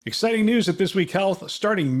Exciting news at This Week Health.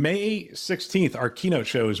 Starting May 16th, our keynote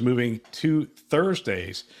show is moving to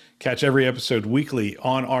Thursdays. Catch every episode weekly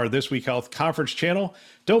on our This Week Health conference channel.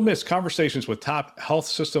 Don't miss conversations with top health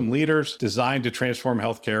system leaders designed to transform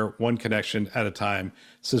healthcare one connection at a time.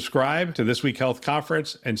 Subscribe to This Week Health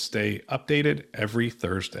conference and stay updated every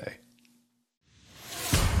Thursday.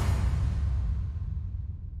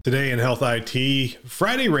 Today in Health IT,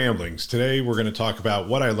 Friday Ramblings. Today we're going to talk about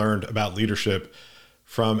what I learned about leadership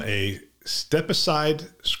from a step-aside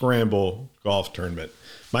scramble golf tournament.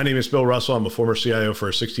 My name is Bill Russell. I'm a former CIO for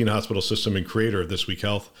a 16-hospital system and creator of This Week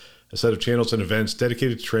Health, a set of channels and events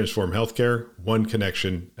dedicated to transform healthcare, one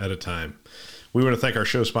connection at a time. We want to thank our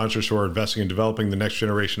show sponsors who are investing in developing the next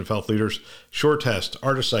generation of health leaders: SureTest,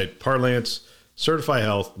 Artisight, Parlance, Certify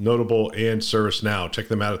Health, Notable, and ServiceNow. Check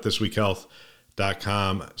them out at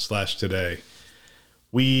thisweekhealth.com/today.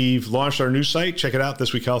 We've launched our new site. Check it out,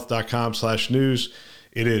 thisweekhealth.com/news.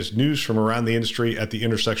 It is news from around the industry at the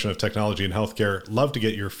intersection of technology and healthcare. Love to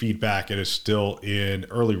get your feedback. It is still in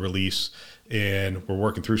early release, and we're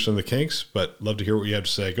working through some of the kinks, but love to hear what you have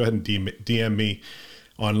to say. Go ahead and DM me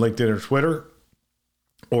on LinkedIn or Twitter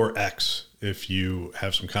or X if you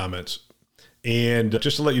have some comments. And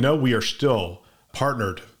just to let you know, we are still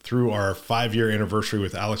partnered through our 5-year anniversary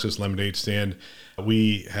with Alex's Lemonade Stand.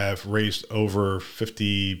 We have raised over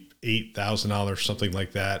 $58,000, something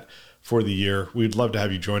like that, for the year. We'd love to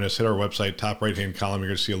have you join us. Hit our website, top right-hand column. You're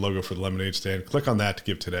going to see a logo for the Lemonade Stand. Click on that to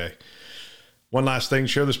give today. One last thing,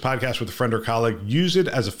 share this podcast with a friend or colleague. Use it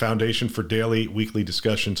as a foundation for daily, weekly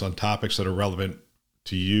discussions on topics that are relevant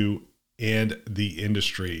to you and the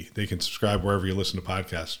industry. They can subscribe wherever you listen to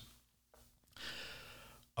podcasts.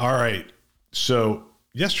 All right. So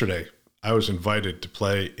yesterday, I was invited to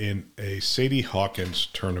play in a Sadie Hawkins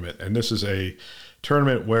tournament. And this is a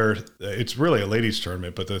tournament where it's really a ladies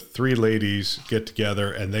tournament, but the 3 ladies get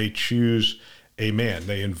together and they choose a man.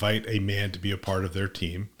 They invite a man to be a part of their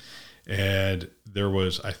team. And there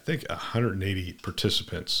was, I think, 180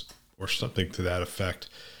 participants or something to that effect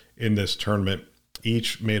in this tournament,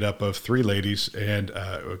 each made up of 3 ladies and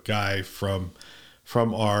a guy from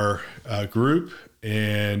our group.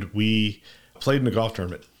 And we played in a golf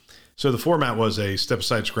tournament. So the format was a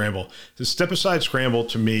step-aside scramble. The step-aside scramble,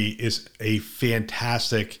 to me, is a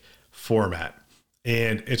fantastic format,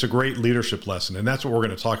 and it's a great leadership lesson, and that's what we're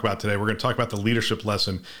going to talk about today. We're going to talk about the leadership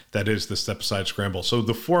lesson that is the step-aside scramble. So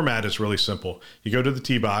the format is really simple. You go to the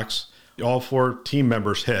tee box, all 4 team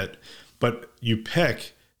members hit, but you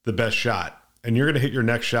pick the best shot, and you're going to hit your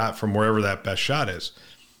next shot from wherever that best shot is.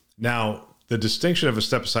 Now, the distinction of a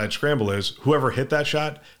step-aside scramble is whoever hit that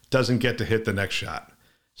shot doesn't get to hit the next shot.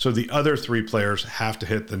 So the other 3 players have to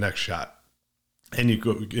hit the next shot. And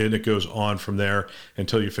it goes on from there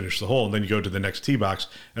until you finish the hole. And then you go to the next tee box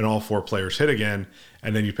and all 4 players hit again.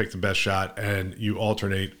 And then you pick the best shot and you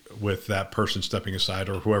alternate with that person stepping aside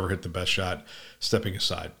or whoever hit the best shot stepping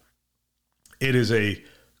aside. It is a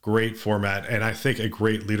great format and I think a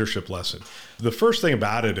great leadership lesson. The first thing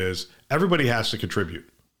about it is everybody has to contribute.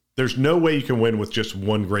 There's no way you can win with just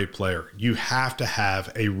one great player. You have to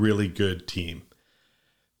have a really good team.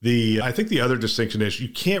 I think the other distinction is you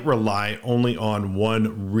can't rely only on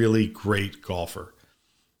one really great golfer.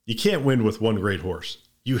 You can't win with one great horse.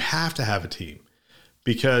 You have to have a team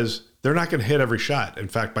because they're not going to hit every shot. In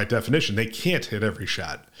fact, by definition, they can't hit every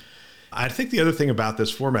shot. I think the other thing about this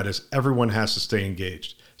format is everyone has to stay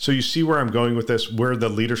engaged. So you see where I'm going with this, where the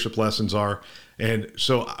leadership lessons are. And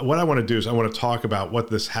so what I want to do is I want to talk about what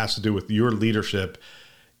this has to do with your leadership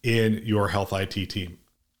in your health IT team.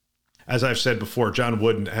 As I've said before, John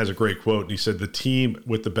Wooden has a great quote, and he said, "The team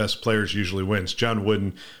with the best players usually wins." John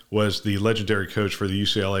Wooden was the legendary coach for the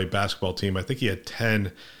UCLA basketball team. I think he had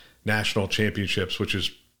 10 national championships, which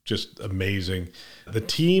is just amazing. The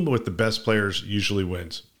team with the best players usually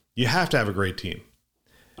wins. You have to have a great team.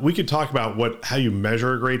 We could talk about how you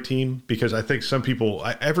measure a great team, because I think some people,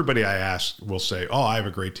 everybody I ask will say, "Oh, I have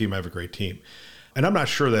a great team, I have a great team." And I'm not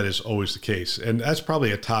sure that is always the case. And that's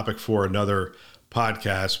probably a topic for another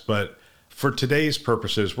podcast. But for today's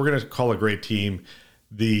purposes, we're going to call a great team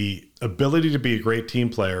the ability to be a great team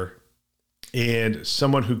player and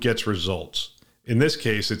someone who gets results. In this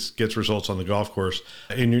case, it gets results on the golf course.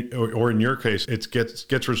 In your case, it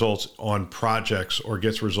gets results on projects or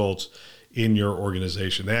gets results in your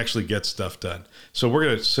organization. They actually get stuff done. So we're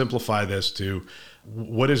going to simplify this to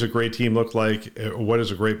what does a great team look like? What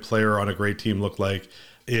does a great player on a great team look like?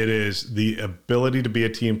 It is the ability to be a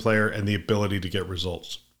team player and the ability to get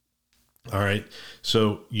results. All right.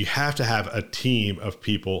 So you have to have a team of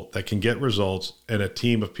people that can get results and a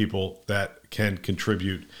team of people that can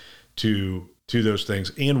contribute to those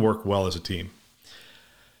things and work well as a team.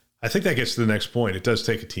 I think that gets to the next point. It does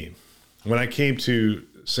take a team. When I came to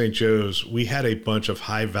St. Joe's, we had a bunch of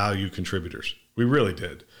high value contributors. We really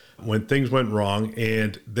did. When things went wrong,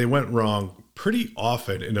 and they went wrong pretty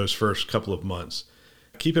often in those first couple of months.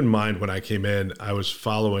 Keep in mind, when I came in, I was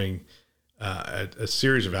following a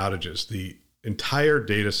series of outages. The entire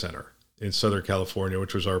data center in Southern California,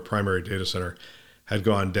 which was our primary data center, had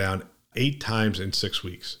gone down 8 times in 6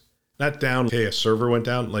 weeks. Not down, okay, a server went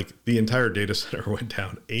down, like the entire data center went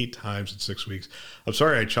down 8 times in 6 weeks. I'm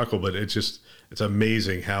sorry I chuckle, but it's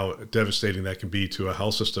amazing how devastating that can be to a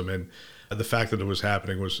health system. And the fact that it was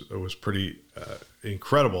happening was pretty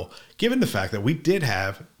incredible, given the fact that we did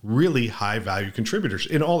have really high value contributors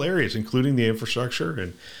in all areas, including the infrastructure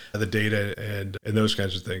and the data and those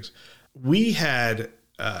kinds of things. We had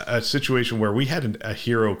a situation where we had a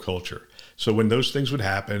hero culture. So when those things would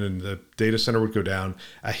happen and the data center would go down,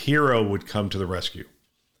 a hero would come to the rescue.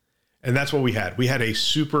 And that's what we had. We had a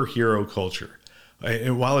superhero culture.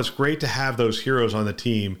 And while it's great to have those heroes on the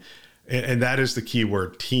team, and that is the key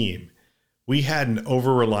word, team, we had an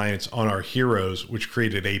over-reliance on our heroes, which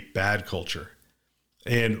created a bad culture.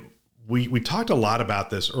 And we talked a lot about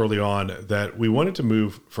this early on, that we wanted to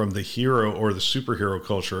move from the hero or the superhero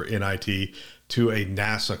culture in IT to a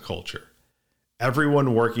NASA culture.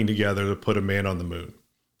 Everyone working together to put a man on the moon.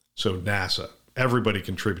 So NASA, everybody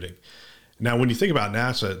contributing. Now, when you think about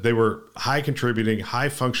NASA, they were high contributing, high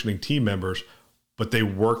functioning team members, but they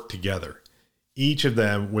worked together. Each of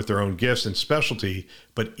them with their own gifts and specialty,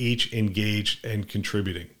 but each engaged and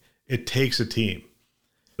contributing. It takes a team.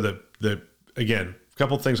 Again, a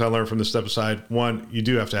couple of things I learned from this step aside. One, you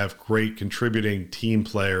do have to have great contributing team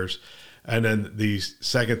players. And then the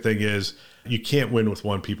second thing is, you can't win with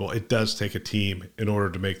one people. It does take a team in order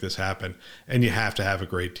to make this happen. And you have to have a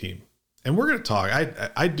great team. And we're going to talk.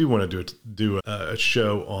 I do want to do a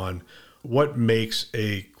show on what makes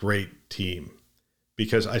a great team,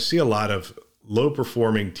 because I see a lot of low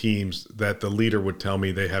performing teams that the leader would tell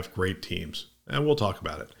me they have great teams. And we'll talk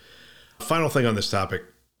about it. Final thing on this topic.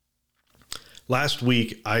 Last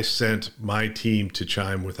week, I sent my team to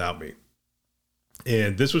Chime without me.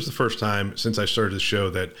 And this was the first time since I started the show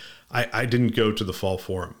that I didn't go to the fall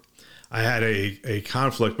forum. I had a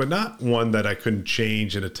conflict, but not one that I couldn't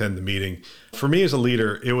change and attend the meeting. For me as a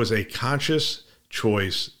leader, it was a conscious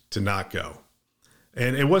choice to not go.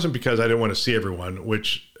 And it wasn't because I didn't want to see everyone,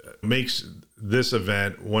 which makes this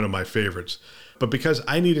event one of my favorites, but because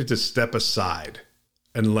I needed to step aside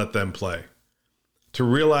and let them play, to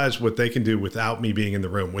realize what they can do without me being in the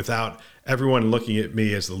room, without everyone looking at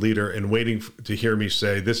me as the leader and waiting to hear me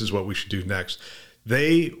say, this is what we should do next.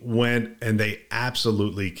 They went and they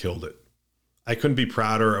absolutely killed it. I couldn't be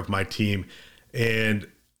prouder of my team. And,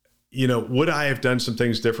 would I have done some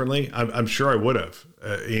things differently? I'm sure I would have.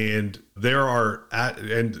 And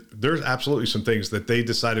there's absolutely some things that they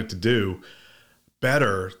decided to do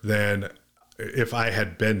better than if I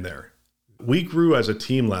had been there. We grew as a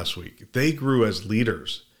team last week. They grew as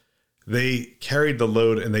leaders. They carried the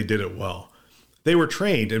load and they did it well. They were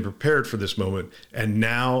trained and prepared for this moment, and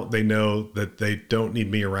now they know that they don't need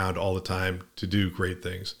me around all the time to do great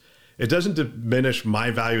things. It doesn't diminish my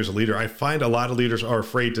value as a leader. I find a lot of leaders are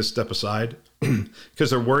afraid to step aside because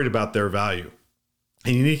they're worried about their value.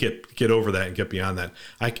 And you need to get over that and get beyond that.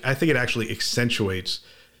 I think it actually accentuates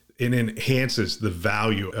and enhances the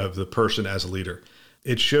value of the person as a leader.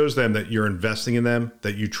 It shows them that you're investing in them,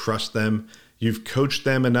 that you trust them, you've coached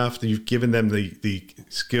them enough, that you've given them the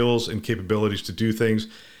skills and capabilities to do things.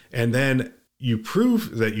 And then you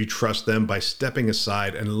prove that you trust them by stepping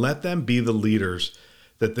aside and let them be the leaders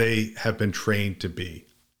that they have been trained to be.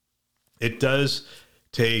 It does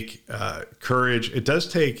take courage. It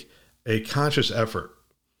does take a conscious effort.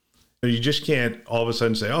 You just can't all of a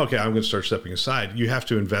sudden say, oh, okay, I'm going to start stepping aside. You have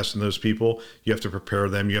to invest in those people. You have to prepare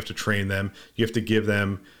them. You have to train them. You have to give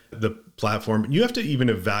them the platform. You have to even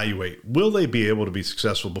evaluate, will they be able to be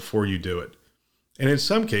successful before you do it? And in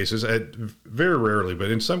some cases, very rarely, but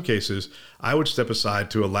in some cases, I would step aside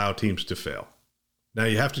to allow teams to fail. Now,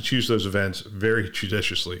 you have to choose those events very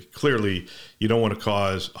judiciously. Clearly, you don't want to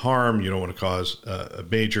cause harm. You don't want to cause a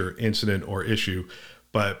major incident or issue.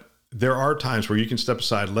 But there are times where you can step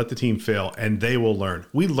aside, let the team fail, and they will learn.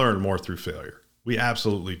 We learn more through failure. We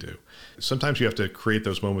absolutely do. Sometimes you have to create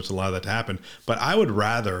those moments and allow that to happen. But I would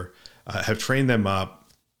rather have trained them up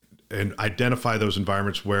and identify those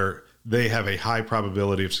environments where they have a high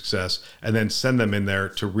probability of success and then send them in there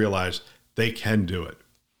to realize they can do it.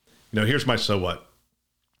 Here's my so what.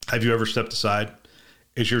 Have you ever stepped aside?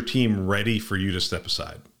 Is your team ready for you to step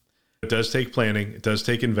aside? It does take planning. It does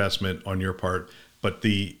take investment on your part, but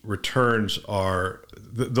the returns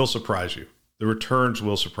they'll surprise you. The returns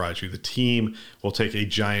will surprise you. The team will take a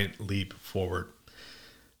giant leap forward.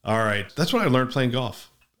 All right. That's what I learned playing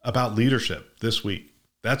golf about leadership this week.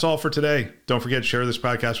 That's all for today. Don't forget to share this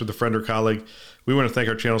podcast with a friend or colleague. We want to thank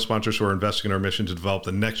our channel sponsors who are investing in our mission to develop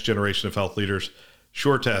the next generation of health leaders.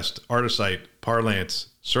 SureTest, Artisight, Parlance,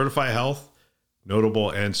 Certify Health,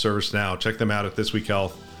 Notable, and ServiceNow. Check them out at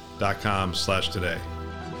thisweekhealth.com/today.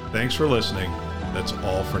 Thanks for listening. That's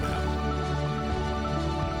all for now.